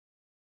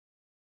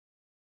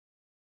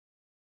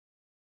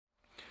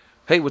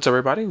Hey, what's up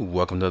everybody?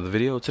 Welcome to the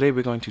video. Today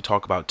we're going to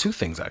talk about two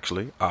things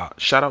actually.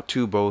 Shout out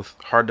to both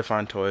Hard to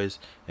Find Toys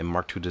and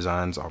Mark II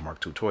Designs or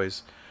Mark II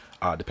Toys,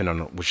 depending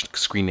on which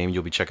screen name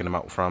you'll be checking them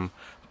out from.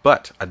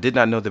 But I did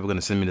not know they were going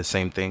to send me the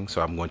same thing,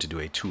 so I'm going to do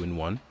a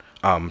two-in-one.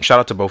 Shout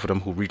out to both of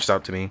them who reached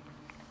out to me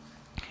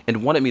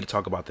and wanted me to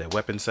talk about their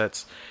weapon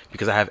sets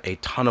because I have a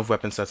ton of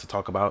weapon sets to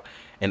talk about,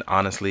 and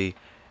honestly,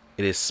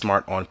 it is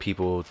smart on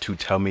people to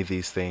tell me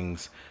these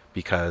things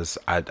because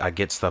I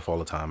get stuff all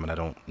the time and I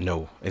don't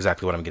know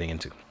exactly what I'm getting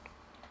into.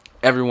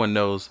 Everyone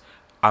knows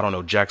I don't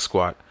know jack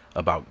squat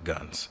about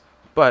guns,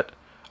 but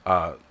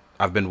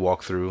I've been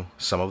walked through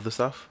some of the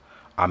stuff.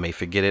 I may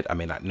forget it, I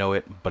may not know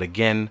it, but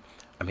again,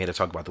 I'm here to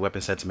talk about the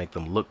weapon sets to make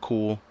them look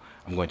cool.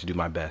 I'm going to do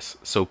my best.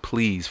 So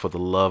please, for the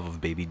love of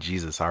baby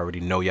Jesus, I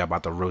already know y'all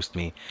about to roast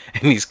me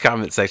in these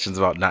comment sections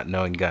about not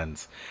knowing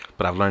guns.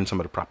 But I've learned some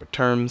of the proper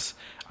terms.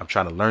 I'm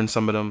trying to learn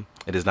some of them.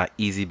 It is not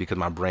easy because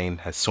my brain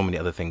has so many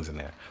other things in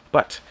there.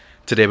 But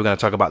today we're going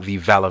to talk about the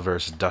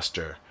Valaverse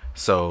Duster.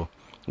 So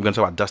we're going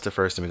to talk about Duster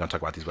first, and we're going to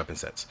talk about these weapon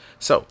sets.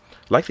 So,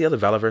 like the other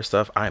Valaverse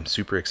stuff, I am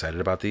super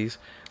excited about these.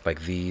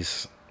 Like,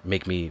 these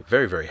make me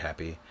very, very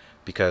happy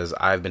because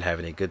I've been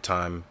having a good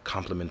time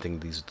complimenting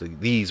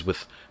these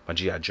with my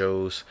G.I.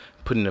 Joes,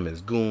 putting them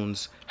as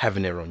goons,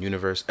 having their own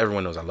universe.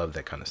 Everyone knows I love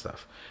that kind of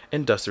stuff.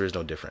 And Duster is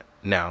no different.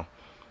 Now,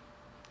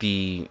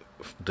 the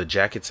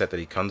jacket set that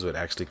he comes with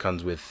actually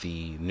comes with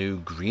the new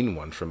green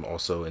one from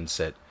also in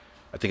set,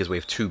 I think it's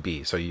wave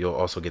 2B. So you'll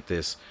also get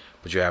this,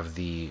 but you have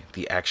the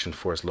Action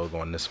Force logo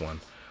on this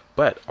one.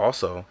 But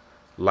also,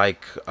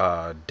 like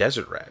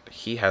Desert Rat,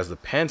 he has the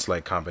pants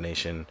leg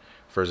combination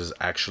versus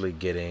actually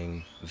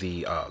getting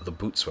the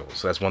boot swivel.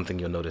 So that's one thing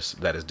you'll notice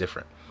that is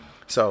different.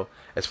 So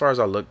as far as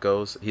our look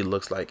goes, he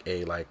looks like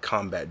a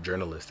combat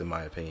journalist in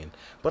my opinion,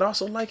 but I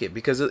also like it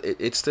because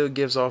it still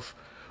gives off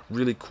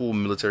really cool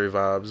military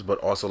vibes, but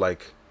also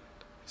like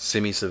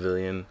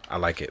semi-civilian. I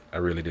like it. I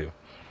really do.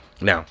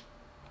 Now,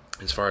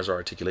 as far as our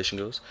articulation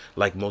goes,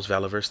 like most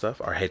Valaverse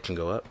stuff, our head can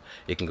go up,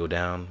 it can go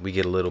down. We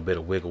get a little bit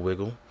of wiggle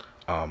wiggle.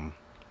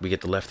 We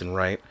get the left and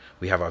right.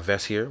 We have our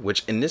vest here,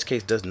 which in this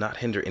case does not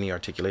hinder any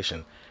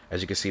articulation.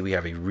 As you can see, we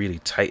have a really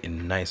tight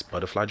and nice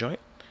butterfly joint,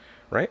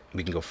 right?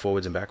 We can go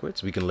forwards and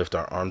backwards. We can lift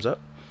our arms up.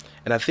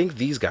 And I think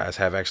these guys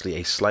have actually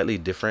a slightly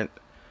different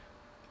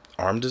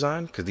arm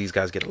design because these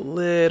guys get a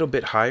little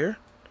bit higher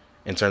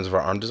in terms of our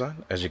arm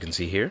design. As you can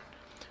see here,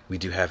 we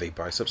do have a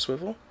bicep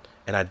swivel.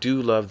 And I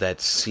do love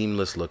that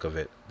seamless look of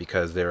it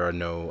because there are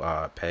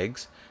no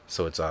pegs.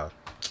 So it's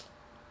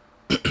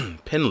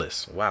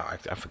pinless. Wow,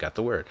 I forgot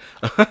the word.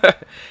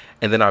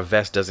 And then our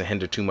vest doesn't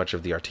hinder too much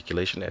of the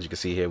articulation. As you can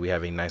see here, we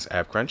have a nice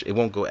ab crunch. It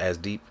won't go as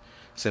deep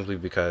simply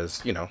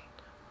because, you know,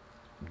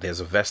 there's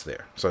a vest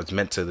there. So it's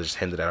meant to just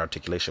hinder that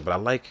articulation. But I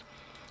like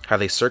how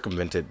they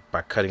circumvent it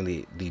by cutting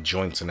the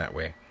joints in that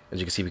way. As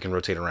you can see, we can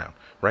rotate around,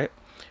 right?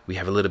 We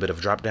have a little bit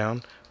of drop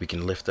down. We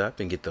can lift up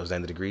and get those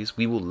 90 degrees.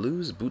 We will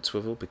lose boot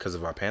swivel because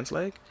of our pants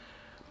leg.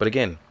 But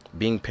again,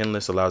 being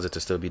pinless allows it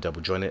to still be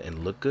double jointed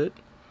and look good.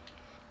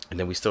 And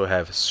then we still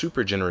have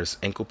super generous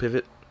ankle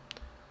pivot.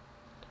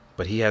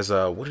 But he has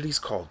what are these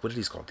called? What are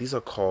these called? These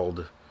are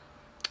called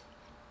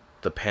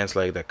the pants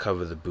leg that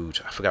cover the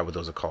boot. I forgot what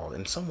those are called.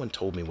 And someone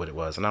told me what it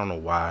was. And I don't know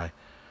why.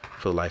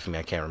 For the life of me,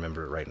 I can't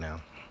remember it right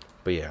now.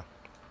 But yeah.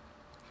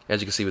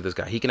 As you can see with this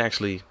guy, he can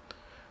actually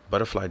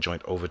butterfly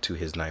joint over to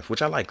his knife,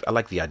 which I like. I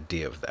like the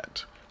idea of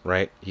that,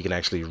 right? He can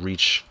actually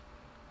reach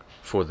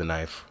for the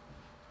knife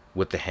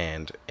with the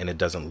hand and it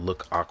doesn't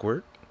look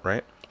awkward,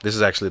 right? This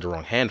is actually the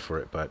wrong hand for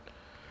it, but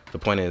the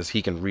point is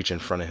he can reach in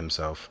front of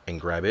himself and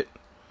grab it,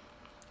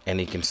 and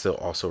he can still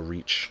also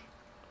reach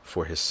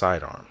for his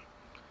sidearm.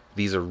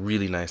 These are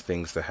really nice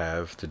things to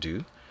have to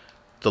do.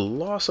 The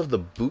loss of the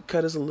boot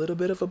cut is a little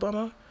bit of a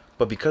bummer,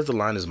 but because the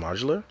line is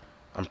modular,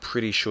 I'm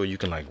pretty sure you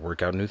can like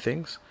work out new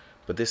things,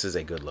 but this is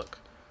a good look.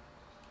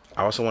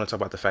 I also want to talk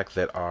about the fact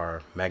that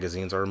our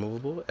magazines are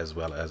removable as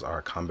well as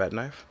our combat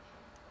knife.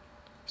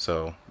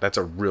 So that's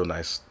a real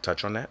nice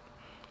touch on that.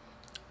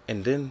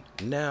 And then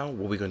now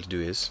what we're going to do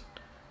is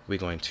we're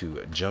going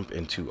to jump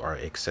into our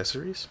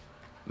accessories.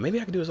 Maybe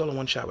I can do this all in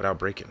one shot without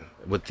breaking,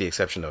 with the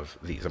exception of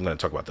these. I'm going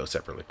to talk about those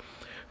separately.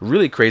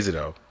 Really crazy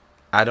though.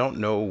 I don't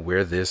know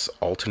where this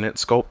alternate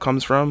sculpt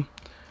comes from,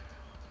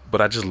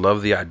 but I just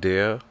love the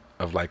idea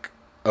of like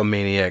a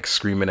maniac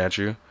screaming at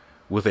you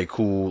with a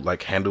cool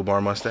like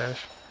handlebar mustache.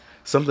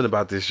 Something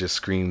about this just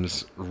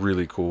screams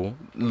really cool.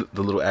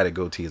 The little added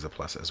goatee is a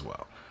plus as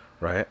well,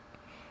 right?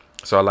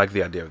 So I like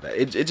the idea of that.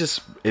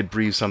 It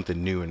breathes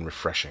something new and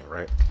refreshing,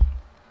 right?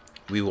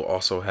 We will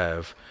also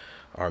have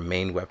our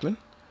main weapon.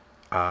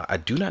 I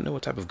do not know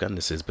what type of gun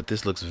this is, but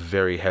this looks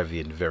very heavy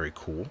and very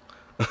cool.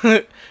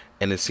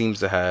 And it seems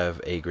to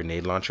have a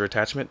grenade launcher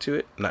attachment to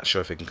it. Not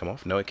sure if it can come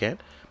off. No, it can't.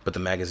 But the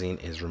magazine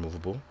is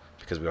removable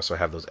because we also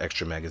have those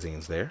extra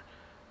magazines there.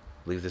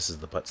 I believe this is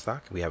the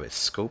buttstock. We have a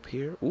scope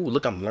here. Ooh,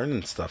 look, I'm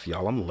learning stuff,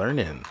 y'all. I'm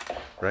learning,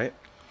 right?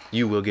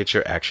 You will get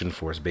your Action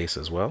Force base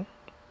as well.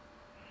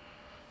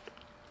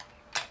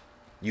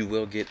 You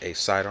will get a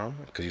sidearm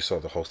because you saw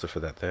the holster for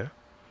that there.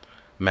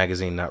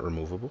 Magazine not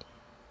removable.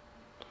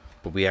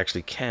 but we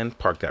actually can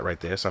park that right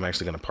there. So I'm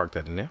actually going to park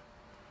that in there.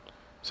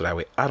 So that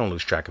way I don't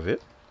lose track of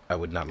it. I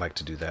would not like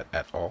to do that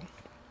at all.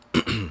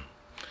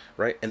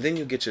 Right? And then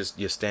you get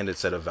your standard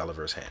set of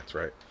Valaverse hands,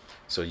 right?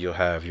 So you'll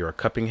have your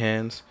cupping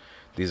hands.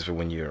 These are for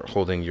when you're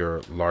holding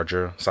your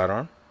larger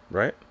sidearm,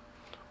 right?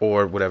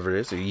 Or whatever it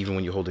is, even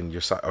when you're holding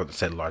your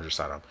said larger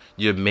sidearm,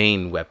 your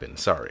main weapon,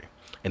 sorry.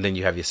 And then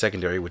you have your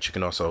secondary, which you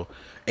can also,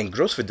 and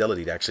Gross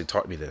Fidelity actually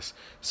taught me this.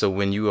 So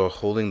when you are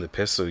holding the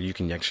pistol, you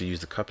can actually use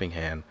the cupping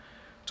hand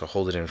to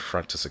hold it in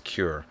front to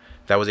secure.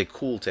 That was a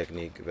cool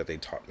technique that they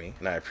taught me,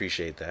 and I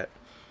appreciate that,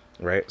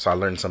 right? So I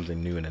learned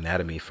something new in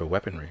anatomy for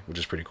weaponry, which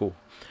is pretty cool.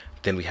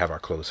 Then we have our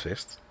closed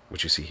fists,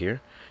 which you see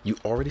here. You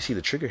already see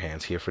the trigger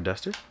hands here for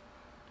Duster.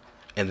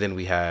 And then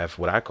we have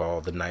what I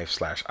call the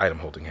knife/item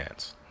holding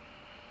hands.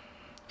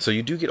 So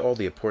you do get all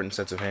the important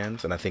sets of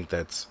hands, and I think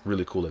that's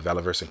really cool that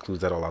Valaverse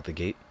includes that all out the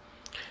gate.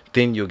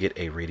 Then you'll get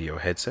a radio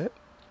headset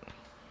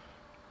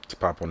to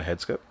pop on the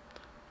headset.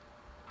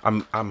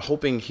 I'm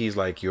hoping he's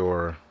like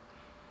your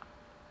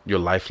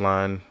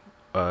Lifeline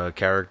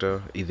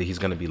character. Either he's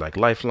gonna be like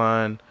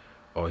Lifeline,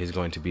 or he's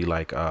going to be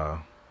like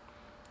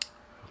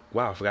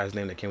wow, I forgot his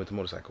name that came with the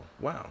motorcycle.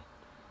 Wow.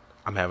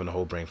 I'm having a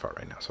whole brain fart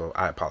right now, so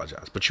I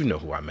apologize. But you know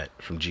who I meant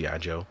from G.I.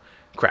 Joe.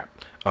 Crap.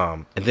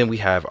 And then we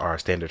have our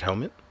standard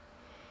helmet.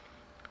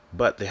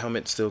 But the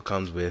helmet still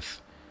comes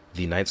with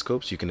the night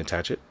scopes. You can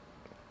attach it.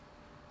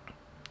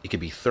 It could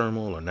be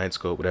thermal or night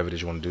scope, whatever it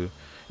is you want to do.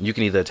 And you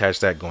can either attach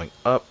that going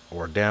up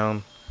or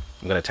down.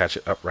 I'm going to attach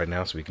it up right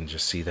now so we can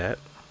just see that.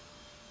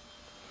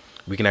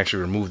 We can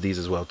actually remove these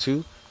as well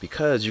too,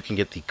 because you can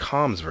get the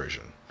comms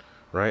version,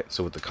 right?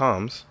 So with the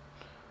comms,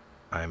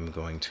 I'm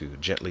going to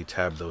gently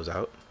tab those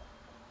out.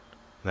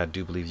 And I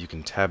do believe you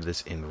can tab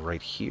this in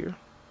right here.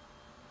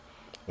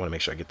 I want to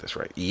make sure I get this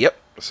right. Yep.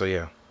 So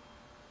yeah.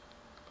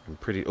 I'm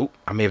pretty... Oh,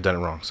 I may have done it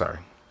wrong. Sorry.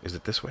 Is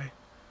it this way?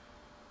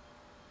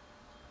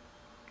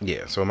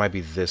 Yeah, so it might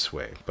be this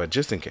way. But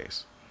just in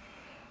case,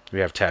 we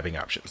have tabbing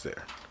options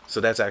there.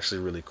 So that's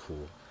actually really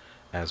cool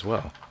as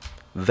well.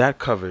 That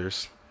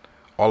covers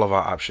all of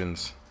our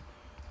options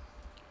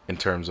in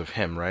terms of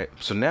him, right?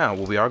 So now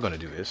what we are going to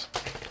do is...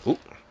 Oh,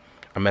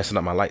 I'm messing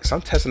up my lights. So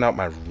I'm testing out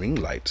my ring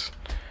lights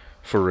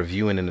for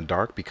reviewing in the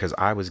dark because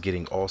I was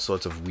getting all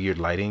sorts of weird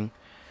lighting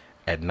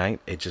at night.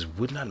 It just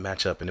would not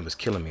match up and it was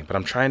killing me. But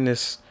I'm trying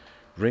this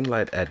ring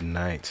light at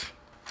night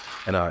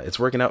and it's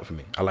working out for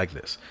me. I like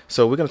this.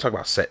 So we're going to talk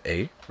about set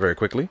A very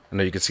quickly. I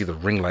know you can see the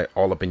ring light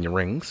all up in your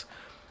rings,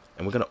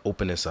 and we're going to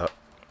open this up,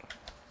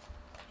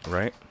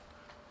 right?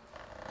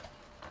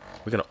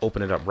 We're going to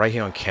open it up right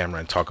here on camera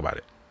and talk about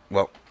it.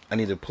 Well, I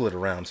need to pull it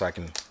around so I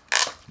can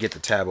get the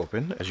tab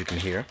open, as you can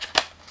hear.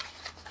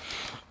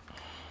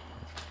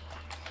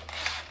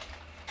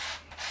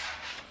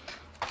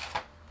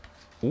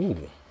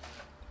 Ooh.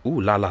 Ooh,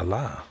 la la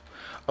la.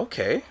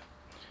 Okay.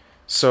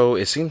 So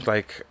it seems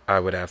like I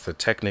would have to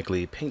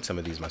technically paint some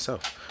of these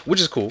myself,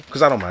 which is cool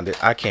because I don't mind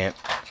it. I can't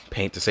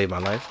paint to save my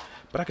life,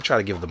 but I could try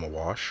to give them a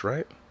wash,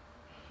 right?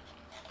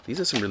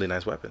 These are some really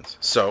nice weapons.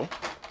 So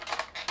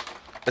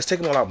let's take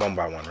them all out one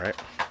by one, right?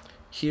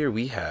 Here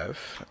we have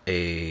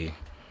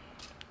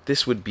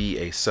this would be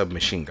a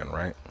submachine gun,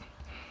 right?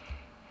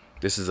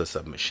 This is a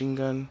submachine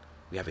gun.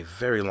 We have a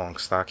very long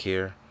stock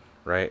here,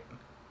 right?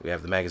 We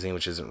have the magazine,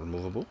 which isn't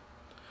removable.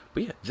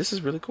 But yeah, this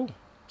is really cool.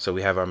 So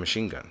we have our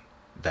machine gun.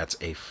 That's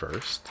a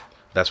first.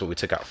 That's what we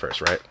took out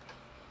first, right?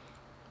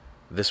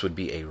 This would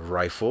be a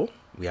rifle.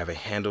 We have a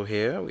handle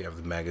here. We have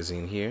the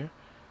magazine here.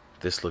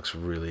 This looks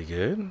really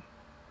good.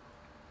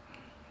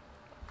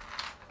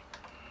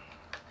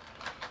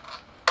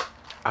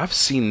 I've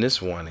seen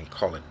this one in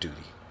Call of Duty,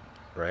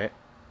 right?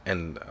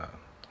 And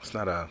it's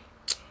not a...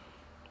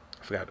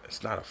 I forgot.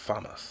 It's not a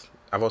FAMAS.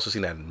 I've also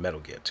seen that in Metal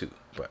Gear too.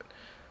 But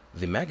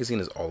the magazine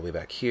is all the way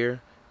back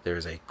here.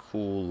 There's a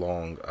cool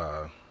long...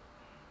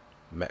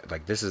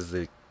 like this is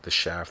the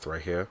shaft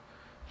right here.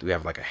 We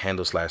have like a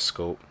handle /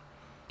 scope.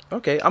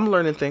 Okay, I'm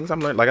learning things.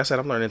 Like I said,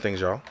 I'm learning things,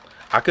 y'all.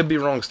 I could be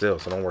wrong still,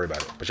 so don't worry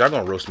about it. But y'all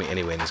gonna roast me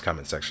anyway in this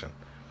comment section.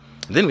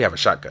 And then we have a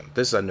shotgun.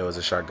 This I know is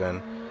a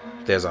shotgun.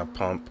 There's our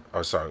pump.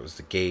 Oh, sorry, it was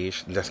the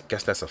gauge. I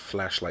guess that's a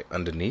flashlight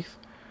underneath,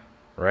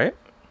 right?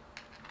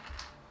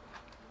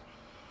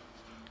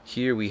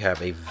 Here we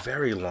have a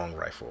very long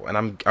rifle,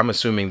 and I'm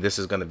assuming this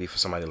is gonna be for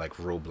somebody like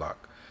Roblox,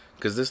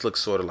 because this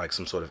looks sort of like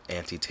some sort of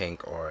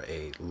anti-tank or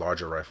a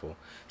larger rifle.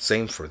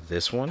 Same for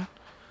this one.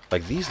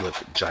 Like these look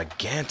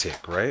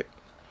gigantic, right?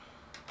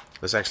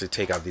 Let's actually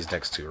take out these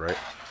next two, right?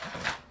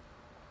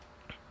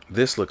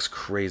 This looks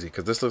crazy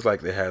because this looks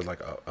like it has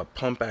like a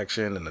pump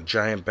action and a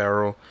giant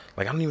barrel.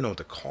 Like I don't even know what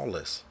to call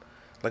this.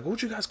 Like what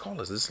would you guys call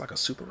this? Is this like a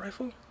super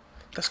rifle?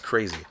 That's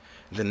crazy.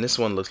 And then this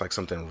one looks like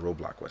something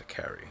Roblox would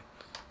carry.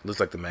 It looks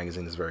like the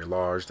magazine is very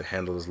large. The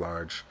handle is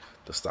large.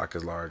 The stock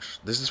is large.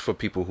 This is for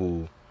people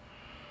who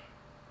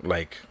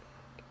like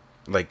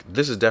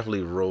this is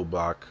definitely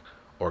Roblox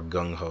or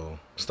gung-ho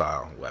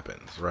style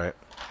weapons, right?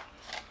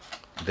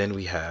 Then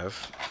we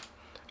have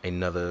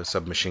another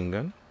submachine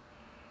gun.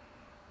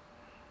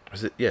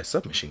 Is it? Yeah,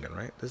 submachine gun,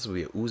 right? This would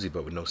be a Uzi,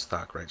 but with no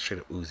stock, right?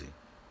 Straight up Uzi.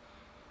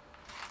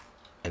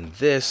 And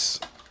this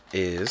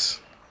is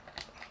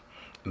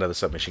another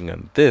submachine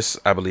gun. This,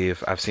 I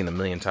believe, I've seen a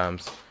million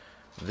times.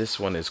 This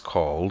one is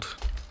called...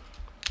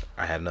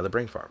 I had another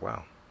brain fart.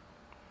 Wow.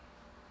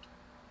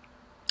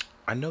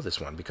 I know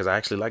this one because I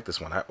actually like this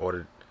one. I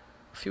ordered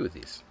a few of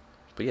these.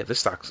 But yeah, this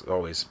stock's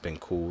always been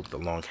cool. The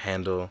long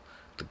handle,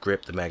 the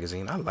grip, the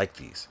magazine. I like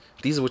these.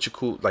 These are what you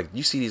cool... Like,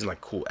 you see these in,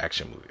 like, cool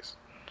action movies.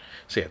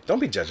 So yeah, don't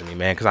be judging me,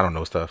 man, because I don't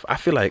know stuff. I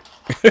feel like...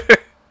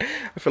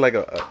 I feel like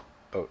a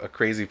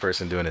crazy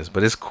person doing this.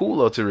 But it's cool,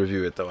 though, to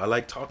review it, though. I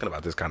like talking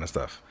about this kind of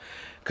stuff.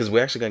 Because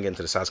we're actually going to get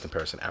into the size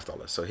comparison after all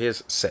this. So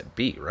here's set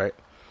B, right?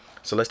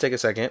 So let's take a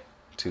second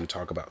to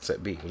talk about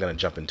set B. We're going to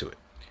jump into it.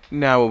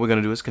 Now what we're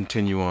going to do is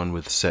continue on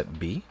with set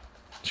B,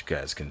 which you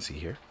guys can see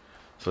here.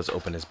 So let's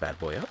open this bad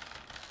boy up.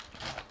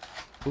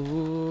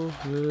 Ooh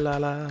la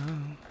la.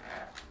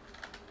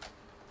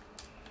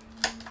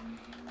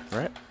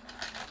 Right?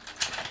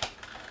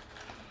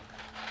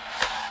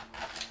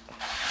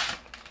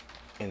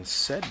 In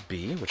set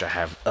B, which I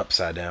have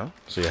upside down,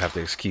 so you'll have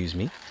to excuse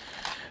me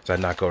as I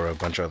knock over a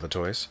bunch of other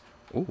toys.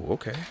 Ooh,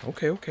 okay.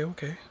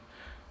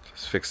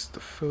 Let's fix the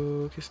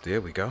focus.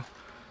 There we go.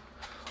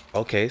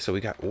 Okay, so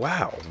we got...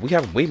 Wow, we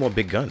have way more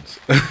big guns.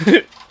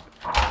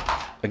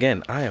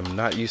 Again, I am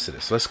not used to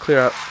this. Let's clear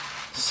out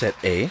set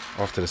A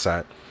off to the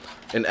side.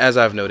 And as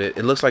I've noted,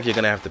 it looks like you're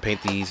going to have to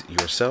paint these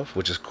yourself,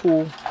 which is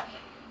cool.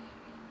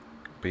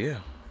 But yeah.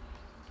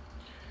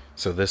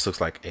 So this looks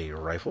like a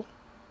rifle.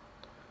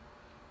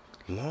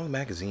 Long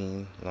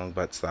magazine, long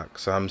buttstock.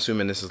 So I'm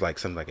assuming this is like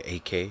something like an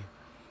AK.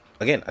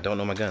 Again, I don't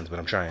know my guns, but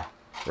I'm trying,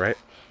 right?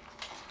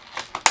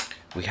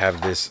 We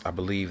have this, I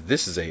believe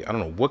this is a, I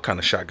don't know what kind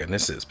of shotgun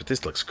this is, but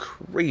this looks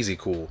crazy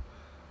cool.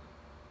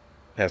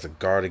 It has a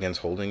guard against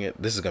holding it.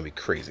 This is going to be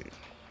crazy.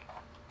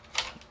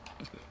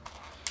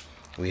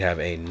 We have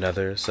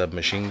another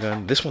submachine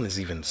gun. This one is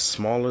even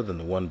smaller than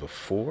the one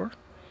before.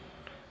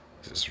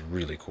 This is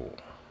really cool.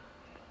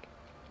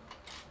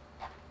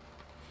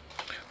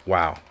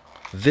 Wow.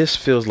 This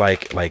feels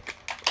like,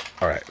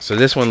 all right. So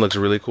this one looks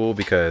really cool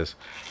because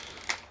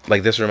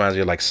like this reminds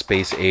me of like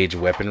space age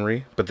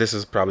weaponry, but this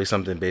is probably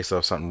something based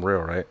off something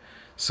real, right?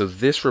 So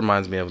this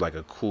reminds me of like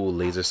a cool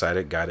laser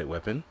sighted guided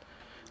weapon.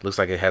 Looks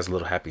like it has a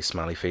little happy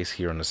smiley face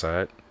here on the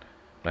side.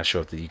 Not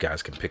sure if you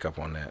guys can pick up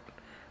on that,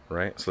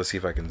 right? So let's see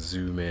if I can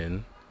zoom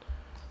in.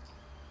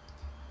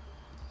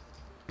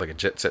 Like a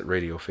jet set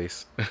radio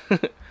face.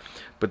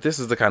 But this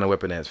is the kind of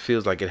weapon that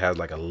feels like it has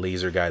like a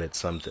laser guided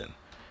something.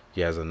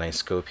 He has a nice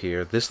scope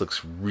here. This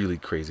looks really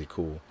crazy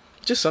cool.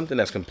 Just something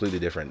that's completely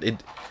different.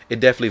 It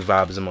definitely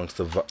vibes amongst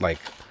the like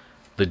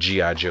the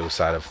G.I. Joe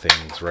side of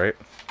things, right?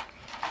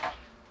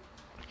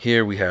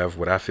 Here we have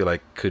what I feel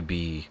like could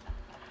be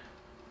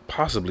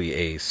possibly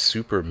a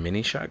super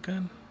mini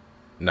shotgun.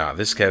 Nah,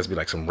 this has to be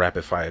like some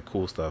rapid fire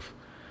cool stuff,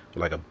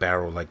 like a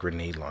barrel like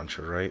grenade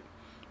launcher, right?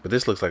 But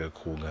this looks like a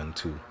cool gun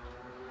too.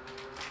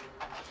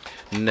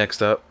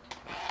 Next up,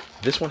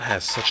 this one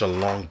has such a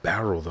long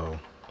barrel though.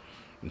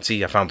 And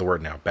see, I found the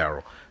word now,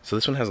 barrel. So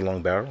this one has a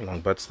long barrel,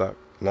 long buttstock,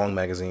 long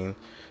magazine.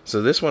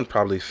 So this one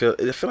probably I feel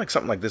like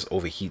something like this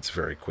overheats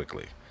very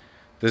quickly.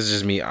 This is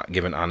just me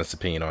giving honest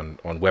opinion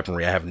on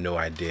weaponry. I have no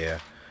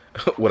idea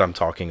what I'm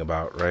talking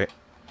about, right?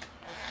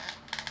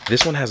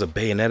 This one has a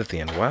bayonet at the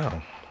end.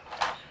 Wow.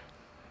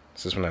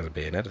 So this one has a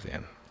bayonet at the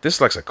end. This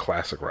looks like a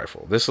classic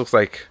rifle. This looks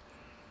like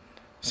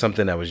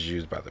something that was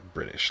used by the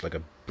British, like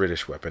a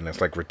British weapon. That's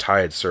like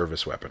retired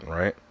service weapon,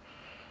 right?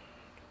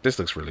 This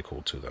looks really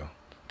cool too, though.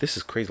 This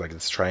is crazy, like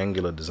this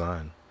triangular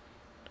design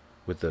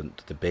with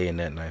the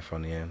bayonet knife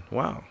on the end.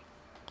 Wow.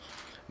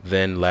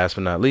 Then last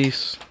but not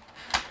least,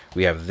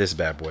 we have this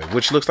bad boy,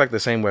 which looks like the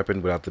same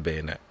weapon without the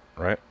bayonet,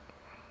 right?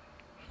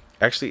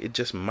 Actually, it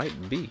just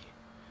might be.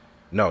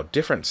 No,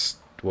 different.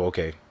 Well,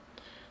 okay.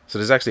 So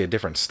there's actually a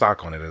different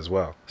stock on it as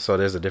well. So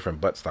there's a different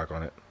butt stock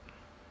on it.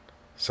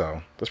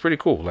 So that's pretty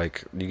cool.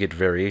 Like, you get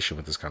variation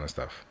with this kind of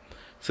stuff.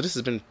 So this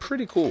has been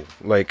pretty cool.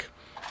 Like,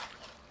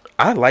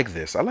 I like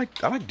this. I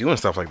like doing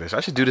stuff like this. I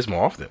should do this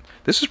more often.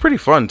 This is pretty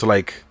fun to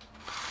like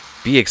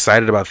be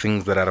excited about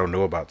things that I don't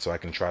know about so I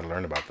can try to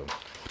learn about them.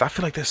 But I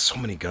feel like there's so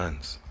many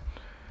guns.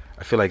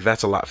 I feel like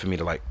that's a lot for me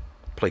to like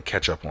play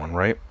catch up on,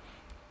 right?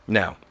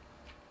 Now,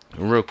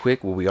 real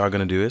quick, what we are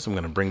going to do is I'm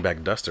going to bring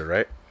back Duster,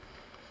 right?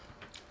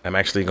 I'm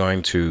actually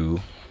going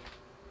to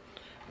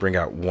bring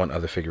out one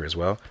other figure as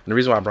well. And the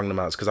reason why I bring them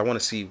out is because I want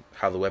to see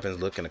how the weapons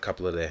look in a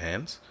couple of their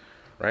hands,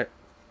 right?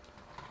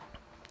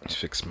 Let's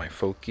fix my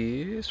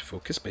focus.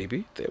 Focus,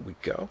 baby. There we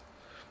go.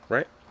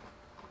 Right?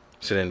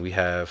 So then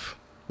we're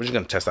just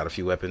going to test out a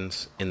few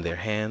weapons in their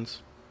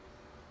hands.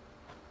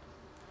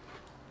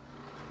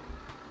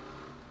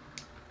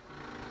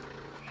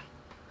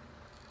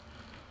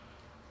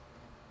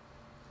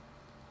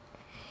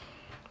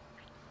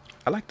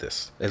 I like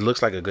this. It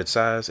looks like a good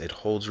size. It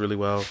holds really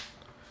well.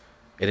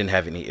 It didn't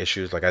have any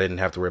issues. Like, I didn't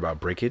have to worry about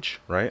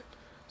breakage, right?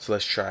 So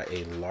let's try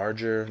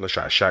let's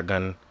try a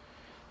shotgun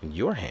in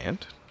your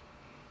hand.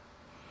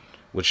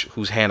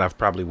 Whose hand I've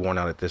probably worn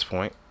out at this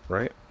point,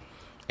 right?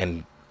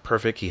 And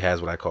perfect, he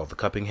has what I call the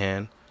cupping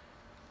hand.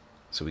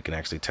 So we can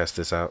actually test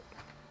this out.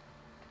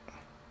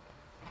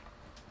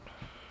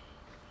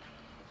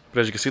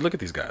 But as you can see, look at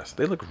these guys.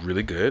 They look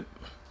really good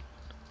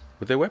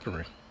with their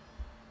weaponry,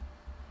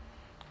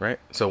 right?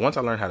 So once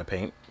I learn how to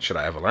paint, should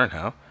I ever learn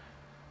how,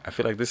 I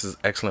feel like this is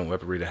excellent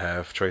weaponry to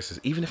have choices.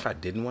 Even if I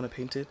didn't want to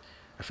paint it,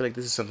 I feel like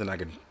this is something I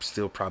could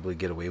still probably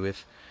get away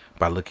with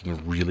by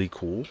looking really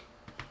cool,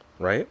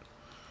 right?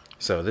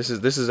 So this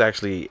is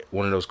actually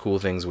one of those cool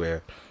things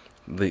where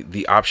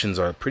the options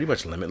are pretty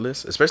much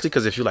limitless, especially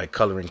because if you like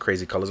coloring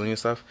crazy colors on your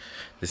stuff,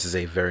 this is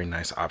a very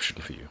nice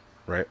option for you,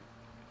 right?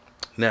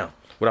 Now,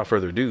 without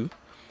further ado,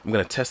 I'm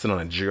going to test it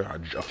on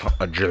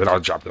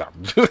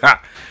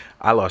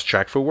I lost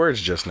track for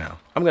words just now.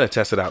 I'm going to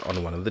test it out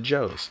on one of the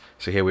Joes.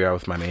 So here we are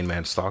with my main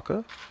man,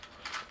 Stalker.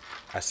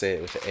 I say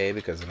it with the A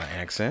because of my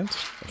accent.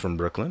 I'm from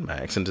Brooklyn. My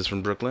accent is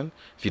from Brooklyn.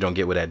 If you don't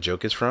get where that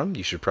joke is from,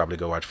 you should probably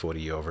go watch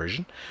 40-year-old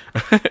version.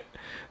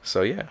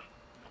 So yeah,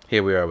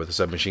 here we are with a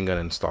submachine gun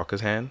in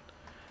Stalker's hand.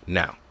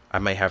 Now, I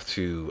may have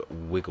to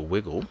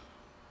wiggle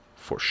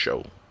for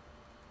show.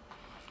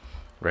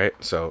 Right?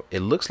 So it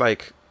looks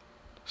like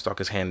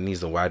Stalker's hand needs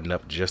to widen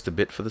up just a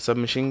bit for the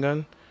submachine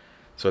gun.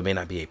 So it may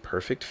not be a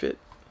perfect fit.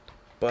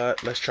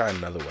 But let's try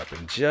another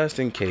weapon just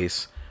in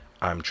case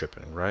I'm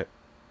tripping, right?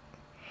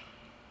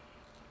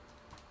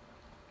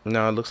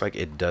 No, it looks like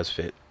it does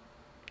fit.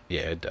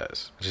 Yeah, it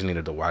does. I just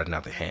needed to widen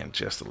out the hand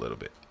just a little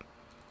bit.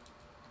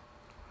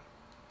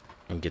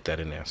 And get that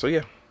in there. So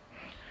yeah,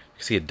 you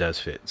see it does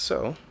fit.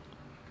 So,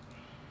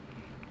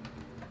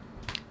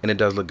 and it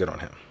does look good on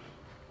him.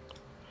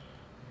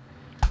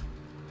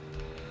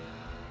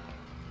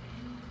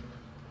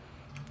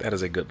 That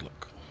is a good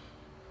look.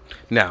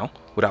 Now,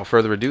 without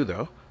further ado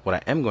though, what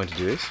I am going to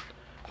do is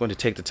I'm going to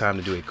take the time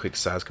to do a quick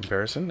size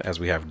comparison as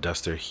we have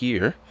Duster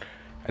here.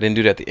 I didn't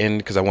do that at the end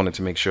because I wanted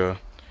to make sure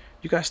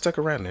you guys stuck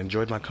around and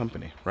enjoyed my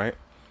company, right?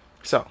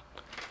 So,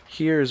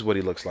 here's what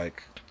he looks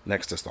like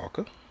next to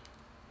Stalker,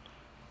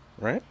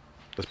 right?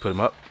 Let's put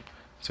him up.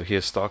 So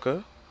here's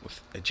Stalker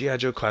with a G.I.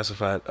 Joe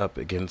classified up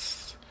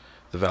against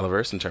the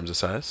Valaverse in terms of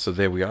size. So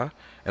there we are.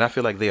 And I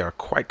feel like they are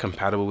quite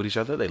compatible with each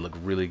other. They look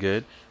really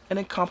good and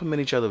they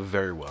complement each other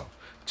very well.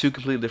 Two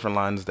completely different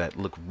lines that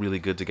look really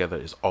good together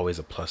is always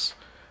a plus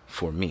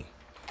for me,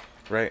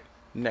 right?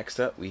 Next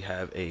up, we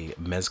have a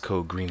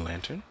Mezco Green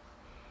Lantern,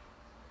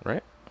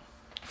 right?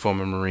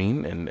 Former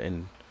Marine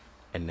and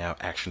now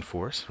Action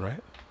Force,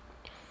 right?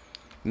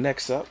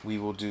 Next up, we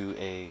will do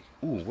a...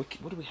 Ooh, what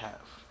do we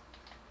have?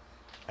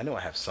 I know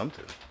I have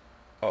something.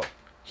 Oh,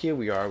 here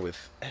we are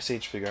with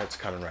SH Figure Arts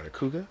Kamen Rider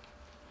Kuga,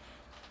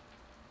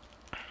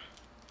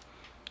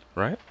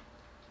 right?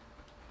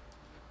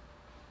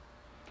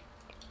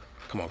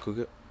 Come on,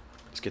 Kuga.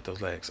 Let's get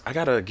those legs. I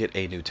gotta get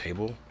a new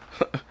table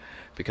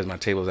because my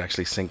table is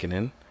actually sinking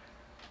in.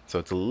 So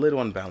it's a little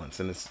unbalanced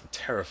and it's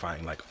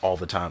terrifying like all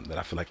the time that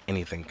I feel like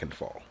anything can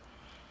fall.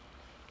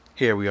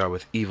 Here we are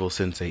with Evil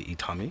Sensei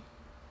Itami.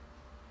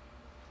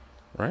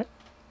 Right?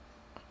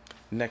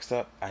 Next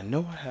up, I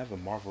know I have a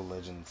Marvel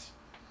Legends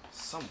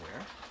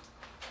somewhere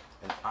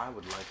and I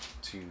would like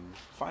to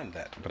find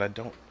that, but I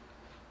don't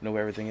know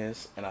where everything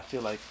is and I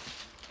feel like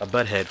a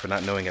butthead for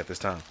not knowing at this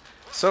time.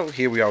 So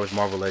here we are with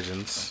Marvel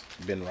Legends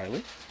Ben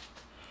Reilly,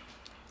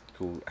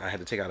 who I had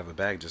to take out of a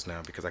bag just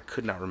now because I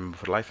could not remember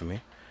for the life of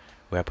me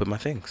where I put my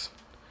things.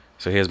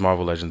 So here's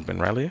Marvel Legends Ben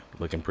Reilly,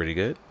 looking pretty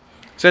good.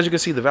 So as you can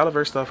see, the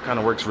Valaverse stuff kind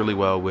of works really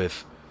well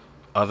with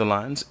other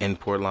lines,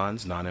 import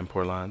lines,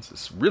 non-import lines.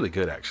 It's really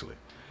good actually.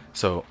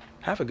 So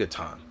have a good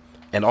time.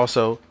 And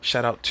also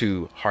shout out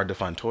to Hard to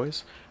Find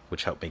Toys,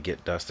 which helped me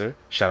get Duster.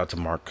 Shout out to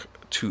Mark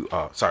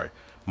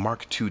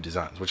II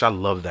Designs, which I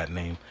love that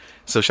name.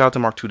 So shout out to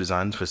Mark II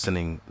Designs for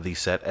sending the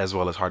set, as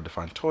well as Hard to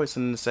Find Toys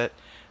sending the set.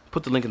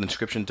 Put the link in the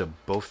description to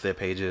both their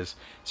pages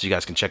so you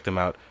guys can check them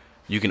out.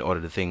 You can order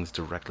the things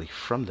directly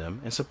from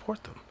them and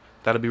support them.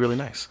 That'll be really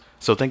nice.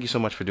 So thank you so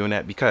much for doing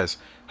that, because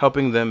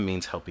helping them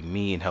means helping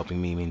me, and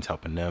helping me means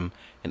helping them,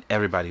 and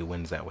everybody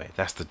wins that way.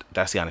 That's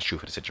the honest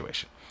truth of the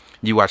situation.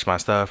 You watch my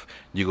stuff,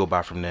 you go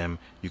buy from them,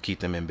 you keep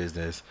them in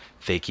business,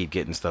 they keep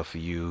getting stuff for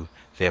you,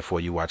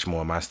 therefore you watch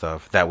more of my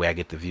stuff, that way I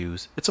get the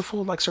views. It's a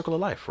full like circle of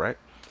life, right?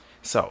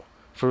 So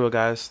for real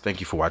guys, thank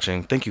you for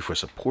watching, thank you for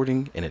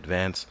supporting in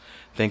advance,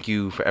 thank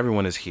you for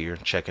everyone who's here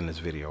checking this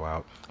video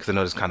out, because I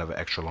know it's kind of an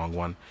extra long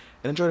one,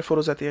 and enjoy the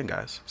photos at the end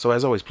guys. So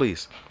as always,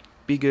 please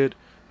be good,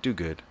 do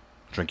good,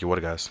 drink your water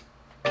guys.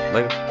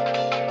 Later.